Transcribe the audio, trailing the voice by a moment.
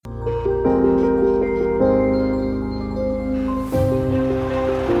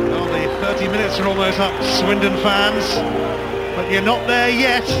spirits are almost up, Swindon fans, but you're not there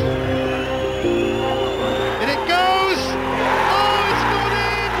yet. And it goes! Oh, it's gone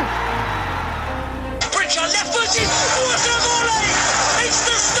in! Pritchard left footed, what a volley! It's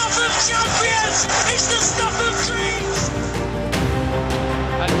the stuff of champions! It's the stuff of dreams!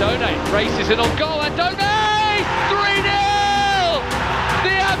 Andone races in on goal, Andone! 3-0!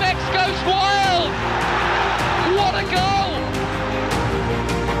 The Amex goes wild! What a goal!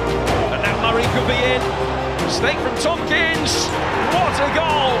 And now Murray could be in. Mistake from Tompkins. What a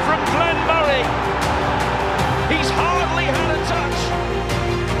goal from Glenn Murray. He's hardly had a touch.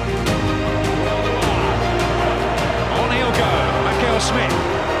 On he'll go. Michael Smith.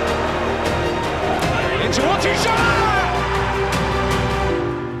 Into what he shot!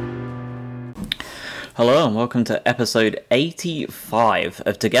 Hello and welcome to episode 85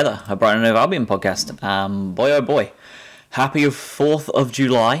 of Together, a Brighton and Hove Albion podcast. Boy oh boy, happy 4th of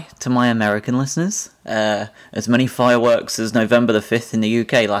July to my American listeners. As many fireworks as November the 5th in the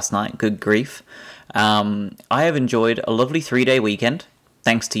UK last night, good grief. I have enjoyed a lovely 3-day weekend,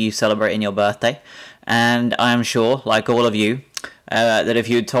 thanks to you celebrating your birthday. And I am sure, like all of you, that if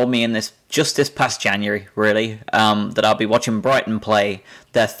you had told me in this past January, really, that I'll be watching Brighton play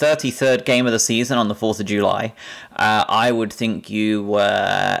their 33rd game of the season on the 4th of July, I would think you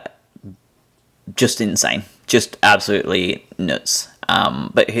were just insane. Just absolutely nuts.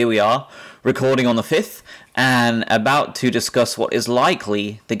 But here we are, recording on the 5th, and about to discuss what is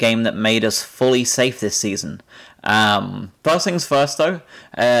likely the game that made us fully safe this season. First things first though,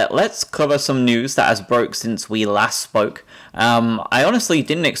 let's cover some news that has broke since we last spoke. I honestly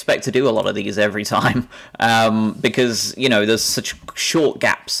didn't expect to do a lot of these every time, because, you know, there's such short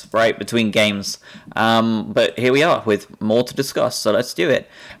gaps, right, between games. But here we are with more to discuss, so let's do it.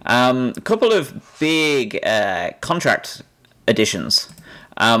 A couple of big contract additions,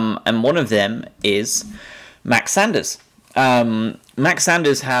 and one of them is Max Sanders. Max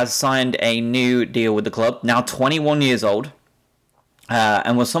Sanders has signed a new deal with the club, now 21 years old,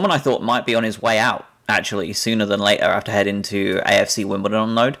 and was someone I thought might be on his way out, actually, sooner than later after heading to AFC Wimbledon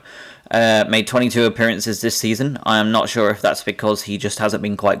on loan. Made 22 appearances this season. I am not sure if that's because he just hasn't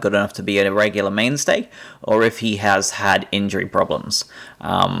been quite good enough to be a regular mainstay, or if he has had injury problems.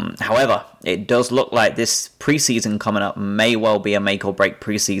 However, it does look like this preseason coming up may well be a make or break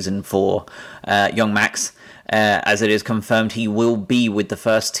preseason for young Max. As it is confirmed he will be with the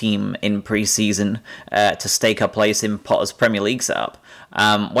first team in pre-season to stake a place in Potter's Premier League setup.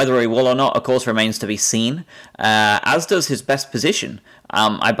 Whether he will or not, of course, remains to be seen, as does his best position.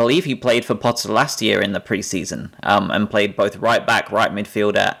 I believe he played for Potter last year in the pre-season, and played both right back, right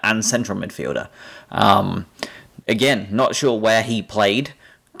midfielder, and central midfielder. Again, not sure where he played.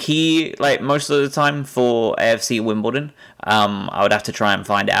 Key, like, most of the time for AFC Wimbledon. I would have to try and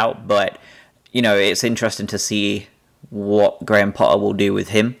find out, but you know, it's interesting to see what Graham Potter will do with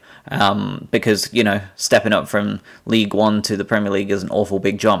him, because, you know, stepping up from League One to the Premier League is an awful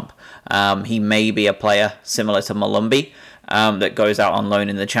big jump. He may be a player similar to Malumbi, that goes out on loan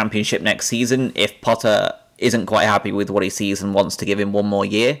in the Championship next season if Potter isn't quite happy with what he sees and wants to give him one more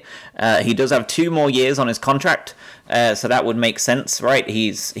year. He does have 2 more years on his contract, so that would make sense, right?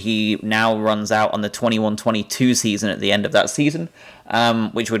 He now runs out on the 21-22 season at the end of that season,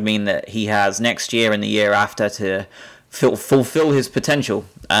 which would mean that he has next year and the year after to fulfill his potential,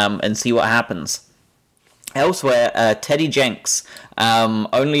 and see what happens. Elsewhere, Teddy Jenks,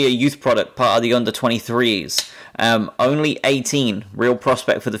 only a youth product, part of the under-23s, only 18, real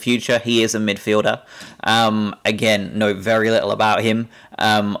prospect for the future. He is a midfielder. Again, know very little about him,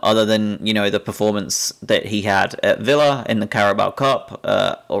 other than, you know, the performance that he had at Villa in the Carabao Cup,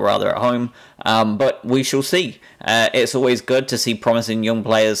 or rather at home. But we shall see. It's always good to see promising young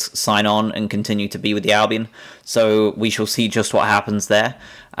players sign on and continue to be with the Albion. So we shall see just what happens there.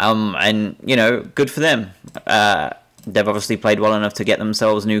 And, you know, good for them. They've obviously played well enough to get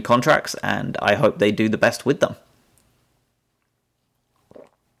themselves new contracts, and I hope they do the best with them.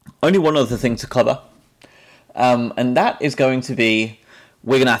 Only one other thing to cover, and that is going to be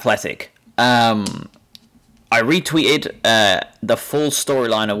Wigan Athletic. I retweeted the full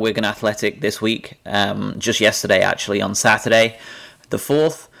storyline of Wigan Athletic this week, just yesterday actually, on Saturday the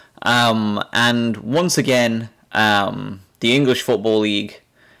 4th, and once again, the English Football League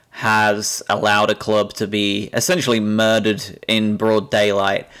has allowed a club to be essentially murdered in broad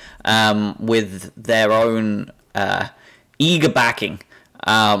daylight, with their own eager backing.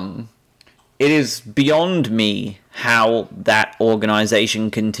 It is beyond me how that organisation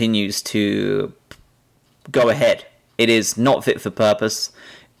continues to go ahead. It is not fit for purpose.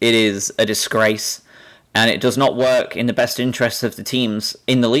 It is a disgrace. and it does not work in the best interests of the teams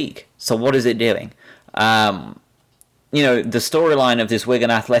in the league. So what is it doing? The storyline of this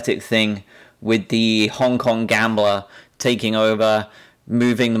Wigan Athletic thing with the Hong Kong gambler taking over,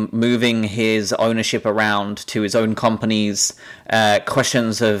 moving his ownership around to his own companies,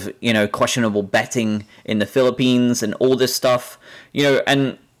 questions of, questionable betting in the Philippines and all this stuff,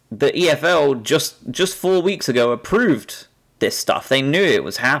 and the EFL just 4 weeks ago approved this stuff. They knew it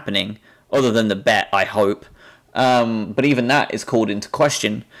was happening, other than the bet, I hope. But even that is called into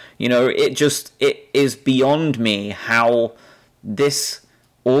question. It is beyond me how this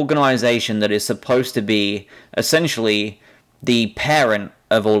organization that is supposed to be essentially the parent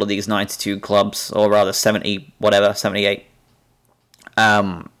of all of these 92 clubs, or rather 78,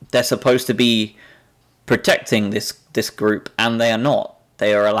 they're supposed to be protecting this group, and they are not.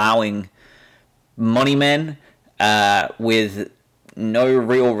 They are allowing money men with no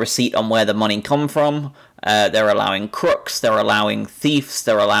real receipt on where the money come from. They're allowing crooks, they're allowing thieves,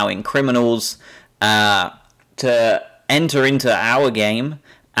 they're allowing criminals to enter into our game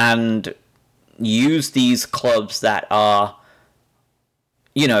and use these clubs that are,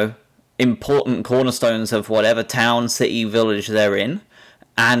 important cornerstones of whatever town, city, village they're in,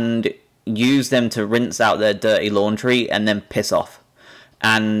 and use them to rinse out their dirty laundry and then piss off.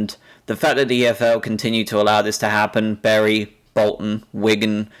 And the fact that the EFL continue to allow this to happen, Bury, Bolton,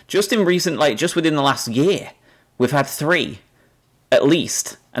 Wigan, just within the last year, we've had 3, at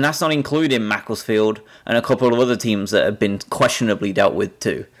least. And that's not including Macclesfield and a couple of other teams that have been questionably dealt with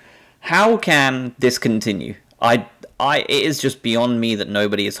too. How can this continue? It is just beyond me that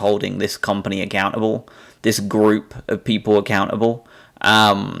nobody is holding this company accountable, this group of people accountable.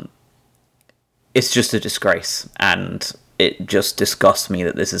 It's just a disgrace, and it just disgusts me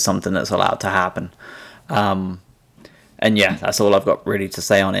that this is something that's allowed to happen. And yeah, that's all I've got really to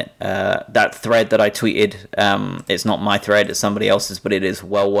say on it. That thread that I tweeted, it's not my thread, it's somebody else's, but it is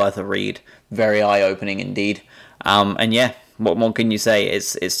well worth a read. Very eye-opening indeed. And yeah, what more can you say?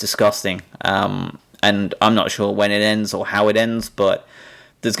 It's disgusting. And I'm not sure when it ends or how it ends, but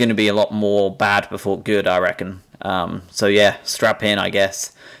there's going to be a lot more bad before good, I reckon. So yeah, strap in, I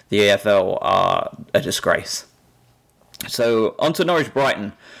guess. The AFL are a disgrace. So, on to Norwich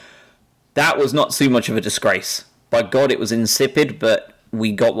Brighton. That was not too much of a disgrace. By God, it was insipid, but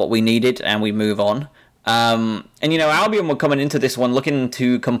we got what we needed, and we move on. Albion were coming into this one looking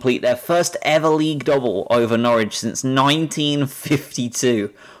to complete their first ever league double over Norwich since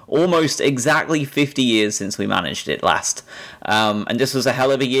 1952. Almost exactly 50 years since we managed it last. And this was a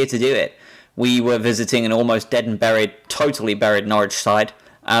hell of a year to do it. We were visiting an almost dead and buried, totally buried Norwich side.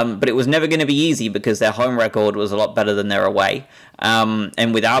 But it was never going to be easy because their home record was a lot better than their away.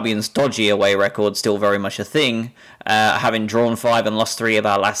 And with Albion's dodgy away record still very much a thing, having drawn 5 and lost 3 of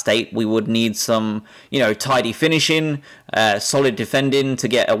our last 8, we would need some, tidy finishing, solid defending to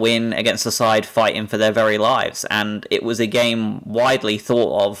get a win against a side fighting for their very lives. And it was a game widely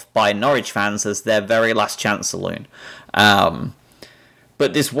thought of by Norwich fans as their very last chance saloon.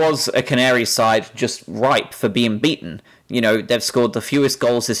 But this was a Canaries side just ripe for being beaten. They've scored the fewest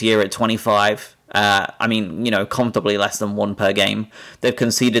goals this year at 25. Comfortably less than 1 per game. They've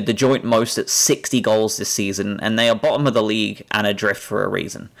conceded the joint most at 60 goals this season, and they are bottom of the league and adrift for a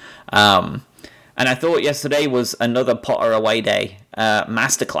reason. And I thought yesterday was another Potter away day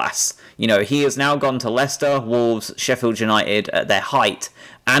masterclass. He has now gone to Leicester, Wolves, Sheffield United at their height,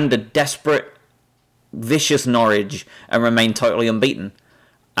 and a desperate, vicious Norwich, and remain totally unbeaten.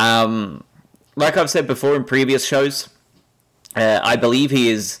 Like I've said before in previous shows, I believe he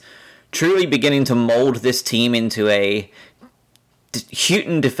is truly beginning to mould this team into a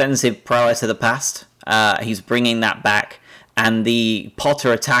Houghton defensive prowess of the past. He's bringing that back, and the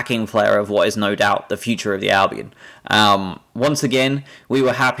Potter attacking flair of what is no doubt the future of the Albion. Once again, we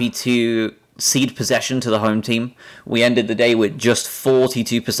were happy to cede possession to the home team. We ended the day with just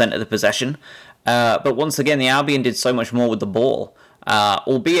 42% of the possession. But once again, the Albion did so much more with the ball.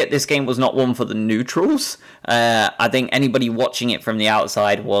 Albeit this game was not one for the neutrals. I think anybody watching it from the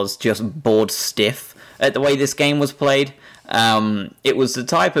outside was just bored stiff at the way this game was played. It was the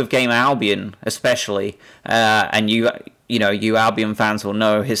type of game Albion, especially, and you Albion fans will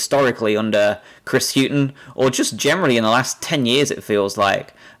know historically under Chris Houghton, or just generally in the last 10 years it feels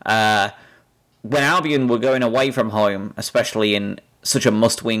like, when Albion were going away from home, especially in such a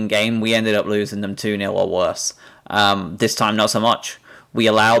must-win game, we ended up losing them 2-0 or worse. This time, not so much. We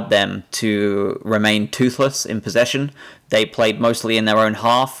allowed them to remain toothless in possession. They played mostly in their own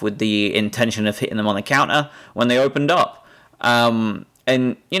half with the intention of hitting them on the counter when they opened up.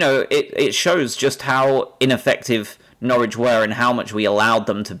 It shows just how ineffective Norwich were and how much we allowed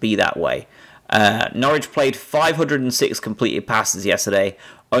them to be that way. Norwich played 506 completed passes yesterday.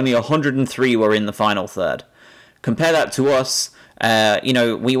 Only 103 were in the final third. Compare that to us.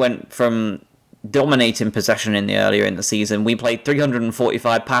 We went from dominating possession earlier in the season. We played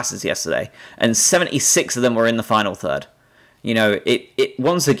 345 passes yesterday, and 76 of them were in the final third. It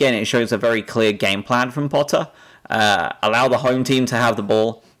once again, it shows a very clear game plan from Potter. Allow the home team to have the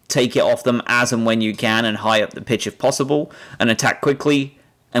ball, take it off them as and when you can, and high up the pitch if possible, and attack quickly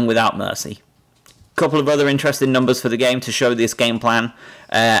and without mercy. Couple of other interesting numbers for the game to show this game plan.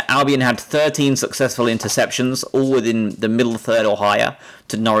 Albion had 13 successful interceptions, all within the middle third or higher,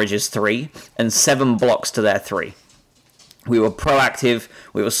 to Norwich's 3, and 7 blocks to their 3. We were proactive,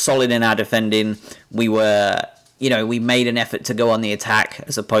 we were solid in our defending, we made an effort to go on the attack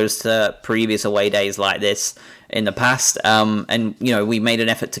as opposed to previous away days like this in the past, we made an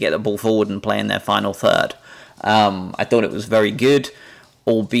effort to get the ball forward and play in their final third. I thought it was very good,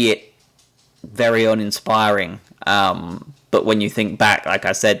 albeit very uninspiring. But when you think back, like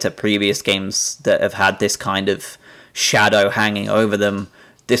I said, to previous games that have had this kind of shadow hanging over them,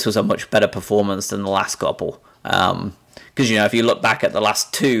 this was a much better performance than the last couple. Because, if you look back at the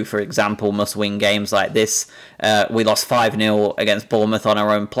last 2, for example, must-win games like this, we lost 5-0 against Bournemouth on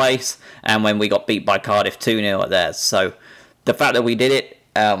our own place, and when we got beat by Cardiff 2-0 at theirs. So the fact that we did it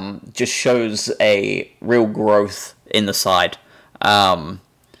just shows a real growth in the side.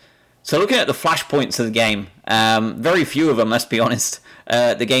 So looking at the flashpoints of the game, very few of them, let's be honest.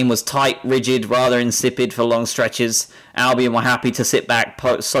 The game was tight, rigid, rather insipid for long stretches. Albion were happy to sit back,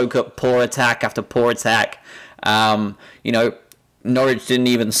 soak up poor attack after poor attack. Norwich didn't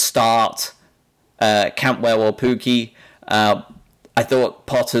even start Cantwell or Pukki. I thought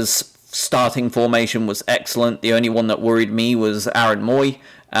Potter's starting formation was excellent. The only one that worried me was Aaron Moy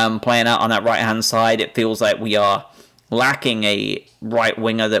playing out on that right-hand side. It feels like we are lacking a right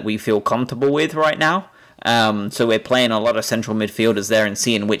winger that we feel comfortable with right now. So we're playing a lot of central midfielders there and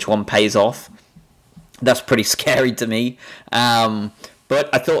seeing which one pays off. That's pretty scary to me. But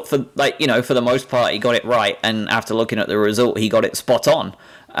I thought for the most part, he got it right. And after looking at the result, he got it spot on.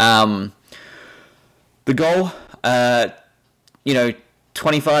 The goal,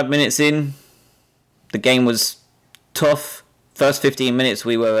 25 minutes in, the game was tough. First 15 minutes,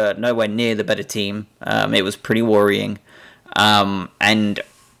 we were nowhere near the better team. It was pretty worrying. And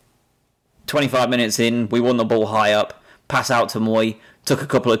 25 minutes in, we won the ball high up, pass out to Moy, took a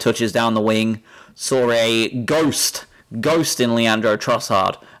couple of touches down the wing, saw a ghost in Leandro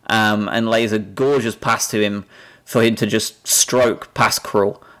Trossard, and lays a gorgeous pass to him for him to just stroke past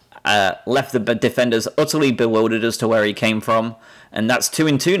Krul. Left the defenders utterly bewildered as to where he came from, and that's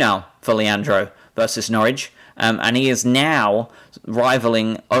 2-2 now for Leandro versus Norwich. And he is now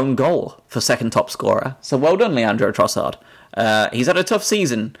rivaling own goal for second top scorer. So well done, Leandro Trossard. He's had a tough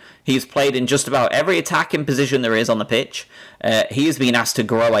season. He's played in just about every attacking position there is on the pitch. He has been asked to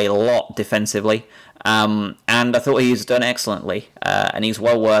grow a lot defensively. And I thought he's done excellently. And he's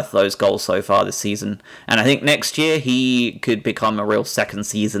well worth those goals so far this season. And I think next year he could become a real second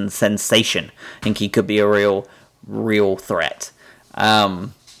season sensation. I think he could be a real threat.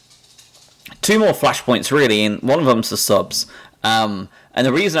 2 more flashpoints, really, and one of them's the subs. And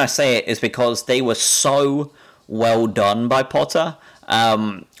the reason I say it is because they were so well done by Potter.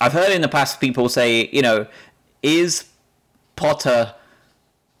 I've heard in the past people say, is the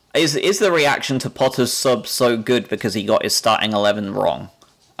reaction to Potter's sub so good because he got his starting 11 wrong?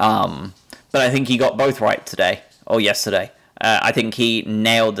 But I think he got both right today, or yesterday. I think he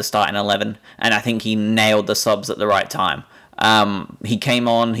nailed the starting 11, and I think he nailed the subs at the right time. He came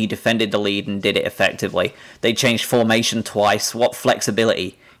on, he defended the lead and did it effectively. They changed formation twice. What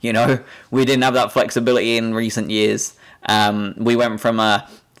flexibility, we didn't have that flexibility in recent years. We went from a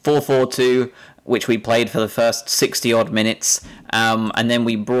 4-4-2, which we played for the first 60-odd minutes, and then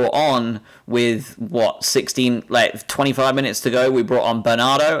we brought on with, 25 minutes to go, we brought on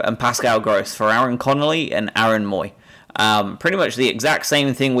Bernardo and Pascal Gross for Aaron Connolly and Aaron Moy. Pretty much the exact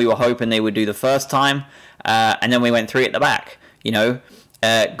same thing we were hoping they would do the first time. And then we went 3 at the back.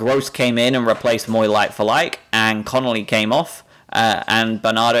 Gross came in and replaced Moy like for like, and Connolly came off, and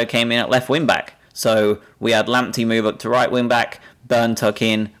Bernardo came in at left wing back. So we had Lamptey move up to right wing back, Byrne tuck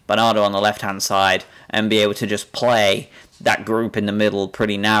in, Bernardo on the left hand side, and be able to just play that group in the middle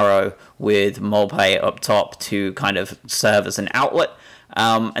pretty narrow with Maupay up top to kind of serve as an outlet.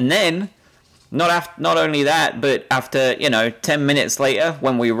 And then Not only that, but after, 10 minutes later,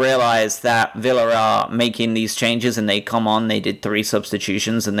 when we realised that Villa are making these changes and they come on, they did 3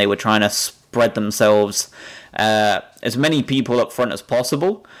 substitutions and they were trying to spread themselves as many people up front as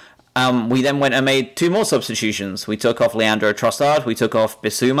possible. We then went and made 2 more substitutions. We took off Leandro Trossard, we took off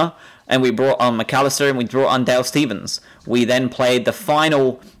Bissouma, and we brought on McAllister, and we brought on Dale Stephens. We then played the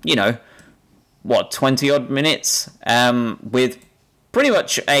final, 20-odd minutes with pretty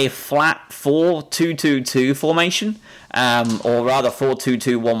much a flat 4-2-2-2 formation, or rather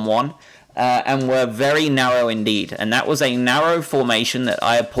 4-2-2-1-1. And were very narrow indeed. And that was a narrow formation that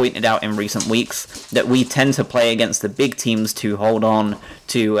I have pointed out in recent weeks, that we tend to play against the big teams to hold on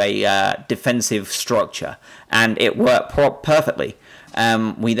to a defensive structure. And it worked perfectly.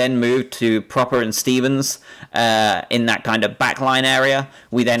 We then moved to Proper and Stephens in that kind of backline area.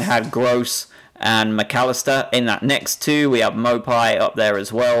 We then had Gross and McAllister in that next 2. We have Mopai up there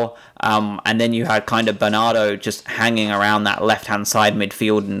as well. And then you had kind of Bernardo just hanging around that left-hand side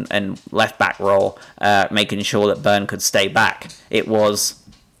midfield and left-back role, making sure that Bern could stay back. It was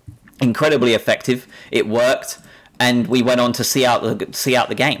incredibly effective. It worked, and we went on to see out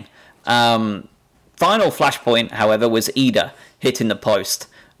the game. Final flashpoint, however, was Ida hitting the post.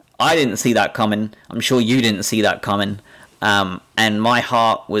 I didn't see that coming. I'm sure you didn't see that coming. And my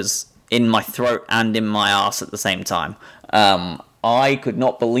heart was in my throat and in my arse at the same time. I could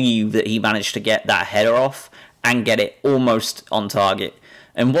not believe that he managed to get that header off and get it almost on target.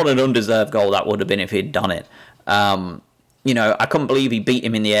 And what an undeserved goal that would have been if he'd done it. I couldn't believe he beat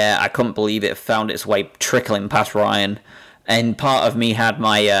him in the air. I couldn't believe it found its way trickling past Ryan. And part of me had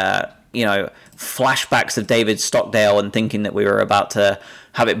my, flashbacks of David Stockdale and thinking that we were about to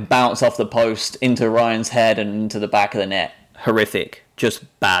have it bounce off the post into Ryan's head and into the back of the net. Horrific.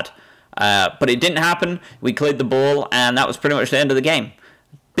 Just bad. But it didn't happen. We cleared the ball, and that was pretty much the end of the game.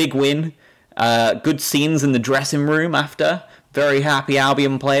 Big win. Good scenes in the dressing room after. Very happy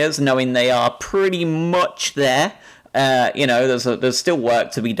Albion players, knowing they are pretty much there. There's still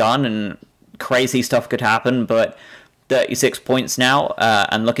work to be done, and crazy stuff could happen, but 36 points now,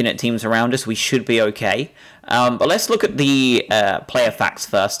 and looking at teams around us, we should be okay. But let's look at the player facts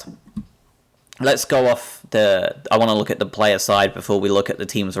first. Let's go off I want to look at the player side before we look at the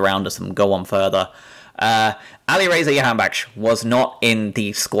teams around us and go on further. Alireza Jahanbakhsh was not in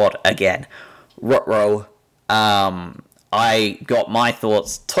the squad again. Rutrow, I got my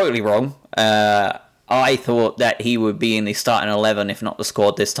thoughts totally wrong. I thought that he would be in the starting 11, if not the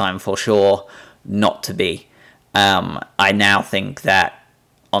squad this time for sure, not to be. I now think that,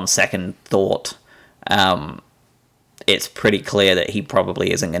 on second thought, it's pretty clear that he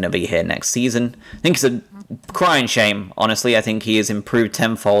probably isn't going to be here next season. I think it's a crying shame, honestly. I think he has improved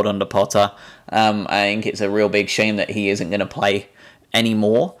tenfold under Potter. I think it's a real big shame that he isn't going to play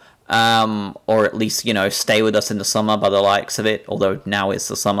anymore, or at least, stay with us in the summer by the likes of it, although now it's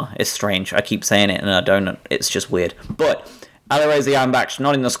the summer. It's strange. I keep saying it and I don't. It's just weird. But Alireza Jahanbakhsh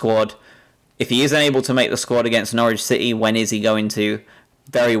not in the squad. If he isn't able to make the squad against Norwich City, when is he going to?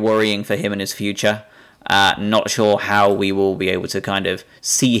 Very worrying for him and his future. Not sure how we will be able to kind of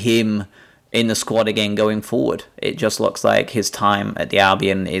see him in the squad again going forward. It just looks like his time at the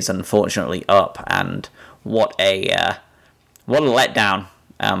Albion is unfortunately up, and what a letdown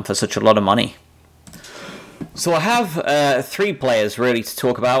for such a lot of money. So I have 3 players really to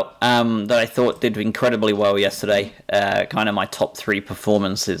talk about that I thought did incredibly well yesterday. Kind of my top 3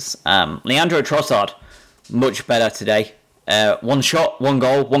 performances. Leandro Trossard, much better today. 1 shot, 1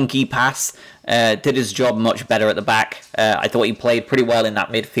 goal, 1 key pass. Did his job much better at the back. I thought he played pretty well in that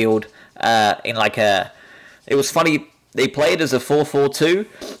midfield. It was funny, they played as a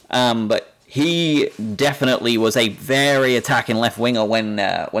 4-4-2, but he definitely was a very attacking left winger when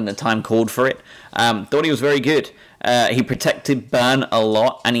the time called for it. Thought he was very good. He protected Bern a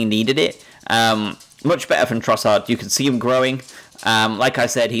lot, and he needed it. Much better from Trossard. You could see him growing. Like I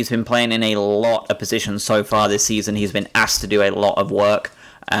said, he's been playing in a lot of positions so far this season. He's been asked to do a lot of work.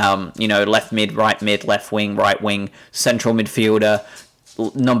 Left mid, left wing, right wing, central midfielder,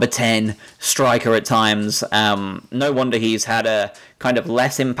 number 10, striker at times. No wonder he's had a kind of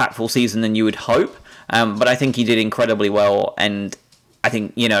less impactful season than you would hope. But I think he did incredibly well, and I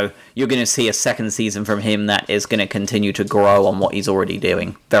think, you're going to see a second season from him that is going to continue to grow on what he's already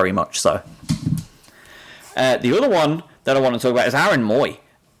doing, very much so. The other one that I want to talk about is Aaron Mooy.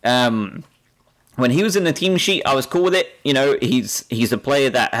 When he was in the team sheet, I was cool with it. He's a player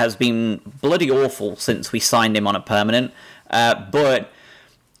that has been bloody awful since we signed him on a permanent. But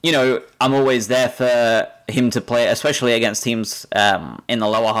I'm always there for him to play, especially against teams in the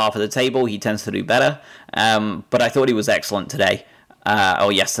lower half of the table. He tends to do better. But I thought he was excellent today.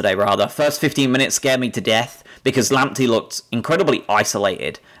 Or yesterday, rather. First 15 minutes scared me to death because Lamptey looked incredibly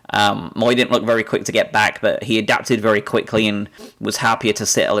isolated. Mooy didn't look very quick to get back, but he adapted very quickly and was happier to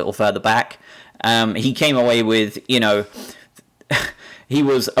sit a little further back. He came away with, he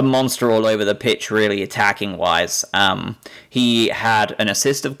was a monster all over the pitch, really, attacking-wise. He had an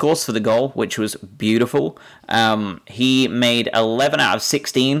assist, of course, for the goal, which was beautiful. He made 11 out of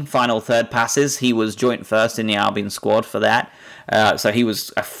 16 final third passes. He was joint first in the Albion squad for that. So he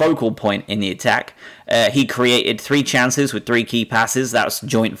was a focal point in the attack. He created 3 chances with 3 key passes. That was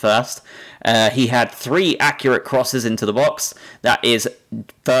joint first. He had 3 accurate crosses into the box. That is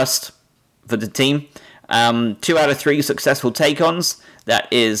first for the team. 2 out of 3 successful take-ons. That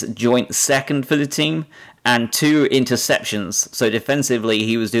is joint second for the team. And 2 interceptions. So defensively,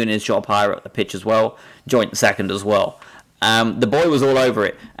 he was doing his job higher up the pitch as well. Joint second as well. The boy was all over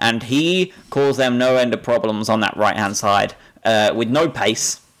it. And he caused them no end of problems on that right-hand side. With no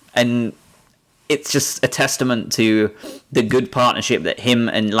pace. And it's just a testament to the good partnership that him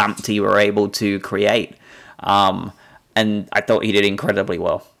and Lamptey were able to create. And I thought he did incredibly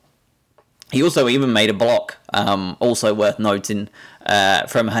well. He also even made a block, also worth noting,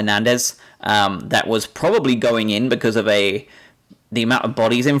 from Hernandez, that was probably going in because of the amount of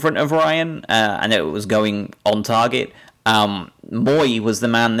bodies in front of Ryan, and it was going on target. Moy was the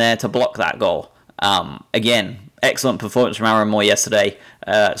man there to block that goal. Again, excellent performance from Aaron Moy yesterday.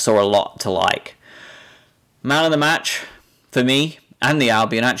 Saw a lot to like. Man of the match, for me, and the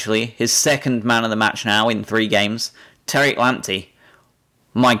Albion actually, his second man of the match now in 3 games, Tariq Lamptey.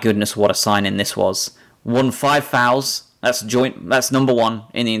 My goodness, what a signing this was. Won 5 fouls. That's number 1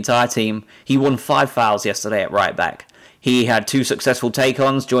 in the entire team. He won 5 fouls yesterday at right back. He had 2 successful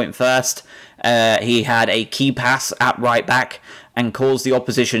take-ons, joint first. He had a key pass at right back and caused the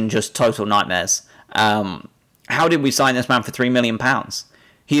opposition just total nightmares. How did we sign this man for £3 million?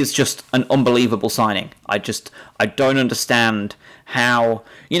 He is just an unbelievable signing. I don't understand how...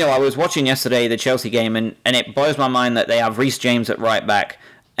 I was watching yesterday the Chelsea game, and it blows my mind that they have Reece James at right back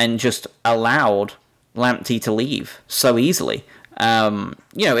and just allowed Lamptey to leave so easily.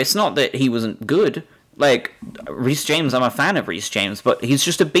 It's not that he wasn't good. Like, Reece James, I'm a fan of Reece James, but he's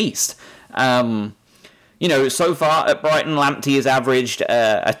just a beast. So far at Brighton, Lamptey has averaged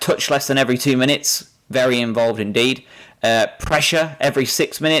a touch less than every 2 minutes. Very involved indeed. Pressure every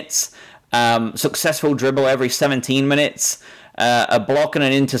 6 minutes. Successful dribble every 17 minutes. A block and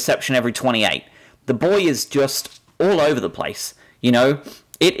an interception every 28. The boy is just all over the place.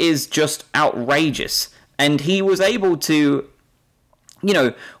 It is just outrageous. And he was able to,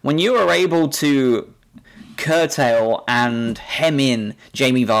 when you are able to curtail and hem in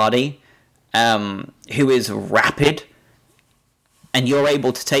Jamie Vardy, who is rapid, and you're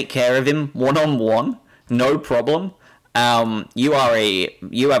able to take care of him one-on-one, no problem, you have a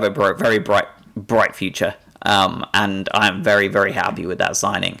very bright future. And I'm very, very happy with that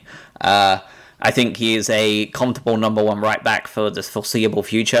signing. I think he is a comfortable number 1 right back for the foreseeable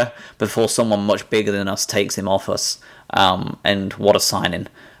future before someone much bigger than us takes him off us. And what a signing.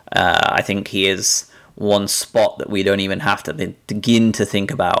 I think he is one spot that we don't even have to begin to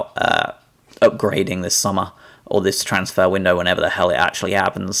think about upgrading this summer or this transfer window whenever the hell it actually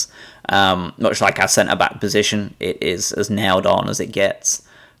happens. Much like our centre-back position, it is as nailed on as it gets.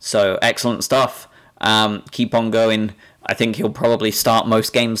 So, excellent stuff. Keep on going. I think he'll probably start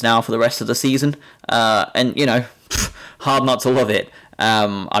most games now for the rest of the season. And, hard not to love it.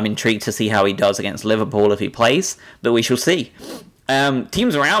 I'm intrigued to see how he does against Liverpool if he plays, but we shall see.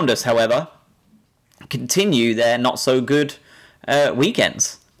 Teams around us, however, continue their not-so-good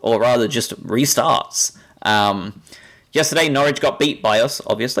weekends, or rather just restarts. Yesterday, Norwich got beat by us,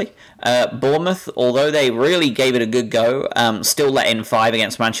 obviously. Bournemouth, although they really gave it a good go, still let in 5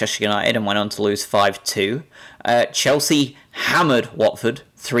 against Manchester United and went on to lose 5-2. Chelsea hammered Watford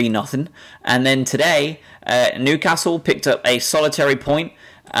 3-0. And then today, Newcastle picked up a solitary point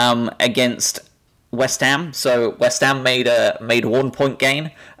against West Ham. So West Ham made a 1 point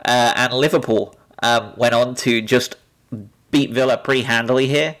gain, and Liverpool went on to just beat Villa pretty handily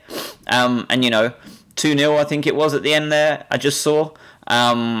here. And 2-0 I think it was at the end there, I just saw.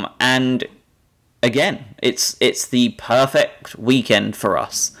 And again, it's the perfect weekend for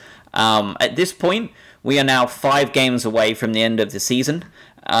us. At this point, we are now 5 games away from the end of the season.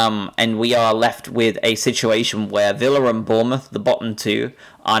 And we are left with a situation where Villa and Bournemouth, the bottom 2,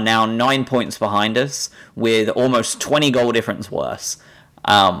 are now 9 points behind us with almost 20 goal difference worse.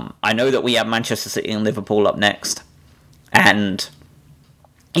 I know that we have Manchester City and Liverpool up next. And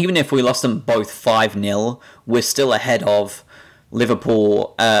even if we lost them both 5-0, we're still ahead of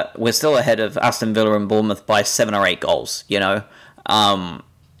Liverpool. We're still ahead of Aston Villa and Bournemouth by 7 or 8 goals,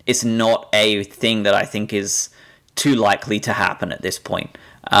 It's not a thing that I think is too likely to happen at this point.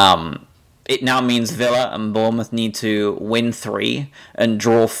 It now means Villa and Bournemouth need to win 3 and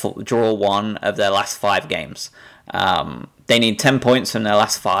draw 1 of their last 5 games. They need 10 points from their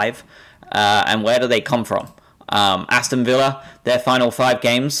last 5. And where do they come from? Aston Villa, their final 5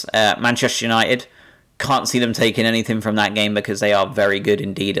 games. Manchester United, can't see them taking anything from that game because they are very good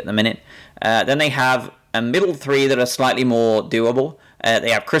indeed at the minute. Then they have a middle 3 that are slightly more doable.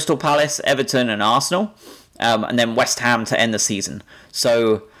 They have Crystal Palace, Everton and Arsenal. And then West Ham to end the season.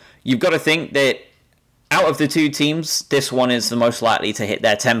 So you've got to think that out of the 2 teams, this one is the most likely to hit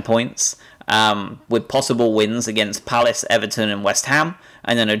their 10 points, with possible wins against Palace, Everton and West Ham,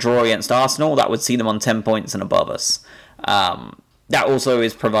 and then a draw against Arsenal. That would see them on 10 points and above us. That also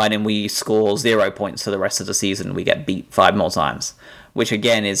is providing we score 0 points for the rest of the season. We get beat 5 more times, which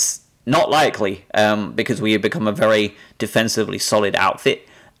again is not likely, because we have become a very defensively solid outfit.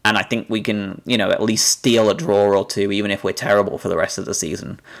 And I think we can, at least steal a draw or 2, even if we're terrible for the rest of the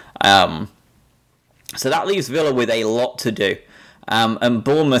season. So that leaves Villa with a lot to do. And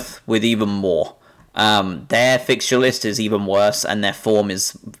Bournemouth with even more. Their fixture list is even worse, and their form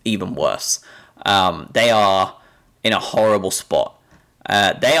is even worse. They are in a horrible spot.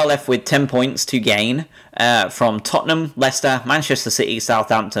 They are left with 10 points to gain from Tottenham, Leicester, Manchester City,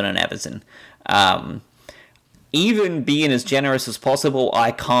 Southampton and Everton. Even being as generous as possible,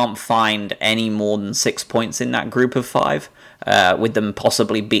 I can't find any more than 6 points in that group of 5, with them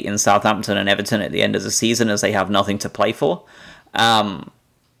possibly beating Southampton and Everton at the end of the season as they have nothing to play for.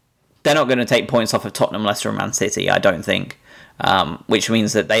 They're not going to take points off of Tottenham, Leicester and Man City, I don't think, which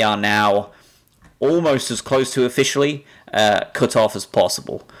means that they are now almost as close to officially cut off as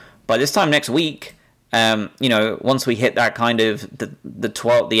possible. By this time next week, once we hit that kind of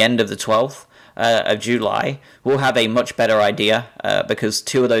the end of the 12th, of July, we'll have a much better idea because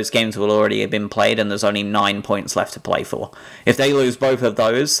 2 of those games will already have been played and there's only 9 points left to play for. If they lose both of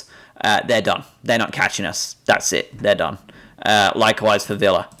those, they're done. They're not catching us. That's it. They're done. Likewise for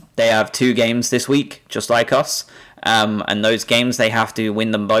Villa. They have 2 games this week, just like us. And those games, they have to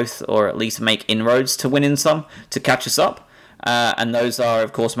win them both or at least make inroads to winning some to catch us up. And those are,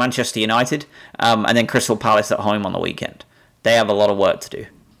 of course, Manchester United and then Crystal Palace at home on the weekend. They have a lot of work to do.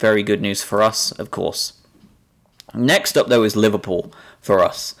 Very good news for us, of course. Next up, though, is Liverpool for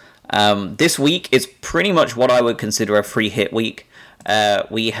us. This week is pretty much what I would consider a free hit week.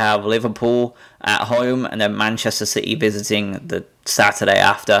 We have Liverpool at home and then Manchester City visiting the Saturday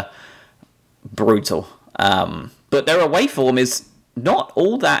after. Brutal. But their away form is not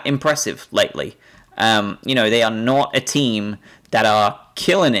all that impressive lately. They are not a team that are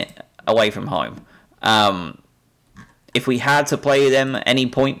killing it away from home. If we had to play them at any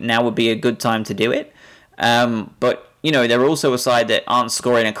point, now would be a good time to do it. But, they're also a side that aren't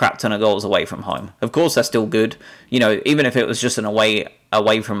scoring a crap ton of goals away from home. Of course, they're still good. Even if it was just an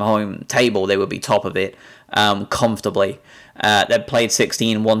away from home table, they would be top of it comfortably. They've played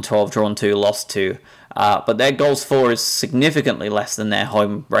 16, won 12, drawn 2, lost 2. But their goals for is significantly less than their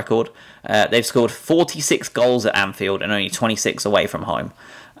home record. They've scored 46 goals at Anfield and only 26 away from home.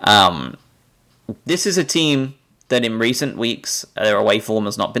 This is a team that in recent weeks, their away form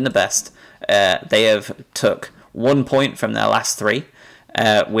has not been the best. They have took 1 point from their last 3,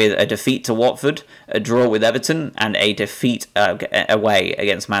 with a defeat to Watford, a draw with Everton, and a defeat away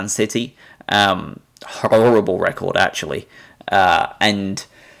against Man City. Horrible record, actually. And,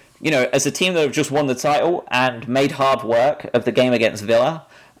 as a team that have just won the title and made hard work of the game against Villa,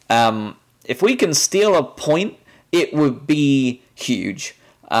 if we can steal a point, it would be huge.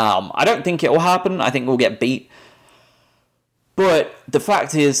 I don't think it will happen. I think we'll get beat. But the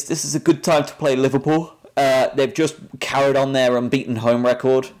fact is, this is a good time to play Liverpool. They've just carried on their unbeaten home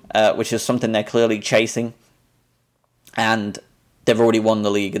record, which is something they're clearly chasing. And they've already won the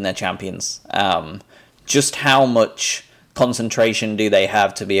league and they're champions. Just how much concentration do they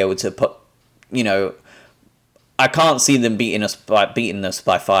have to be able to put, I can't see them beating us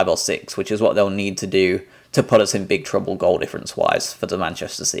by 5 or 6, which is what they'll need to do to put us in big trouble goal difference-wise for the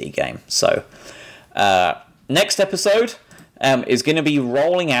Manchester City game. So, next episode is going to be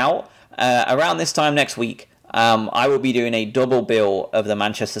rolling out around this time next week. I will be doing a double bill of the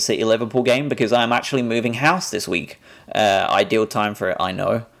Manchester City-Liverpool game because I'm actually moving house this week. Ideal time for it, I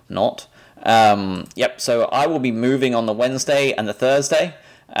know, not. So I will be moving on the Wednesday and the Thursday,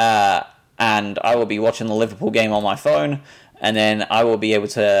 and I will be watching the Liverpool game on my phone, and then I will be able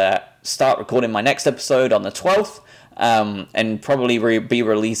to start recording my next episode on the 12th, and probably be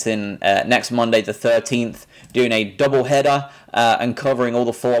releasing next Monday the 13th, doing a double header and covering all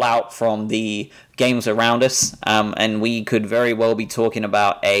the fallout from the games around us, and we could very well be talking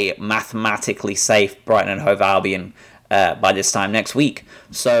about a mathematically safe Brighton and Hove Albion by this time next week.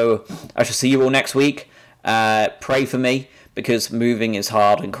 So I shall see you all next week. Pray for me because moving is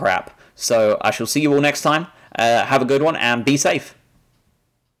hard and crap. So I shall see you all next time. Have a good one and be safe.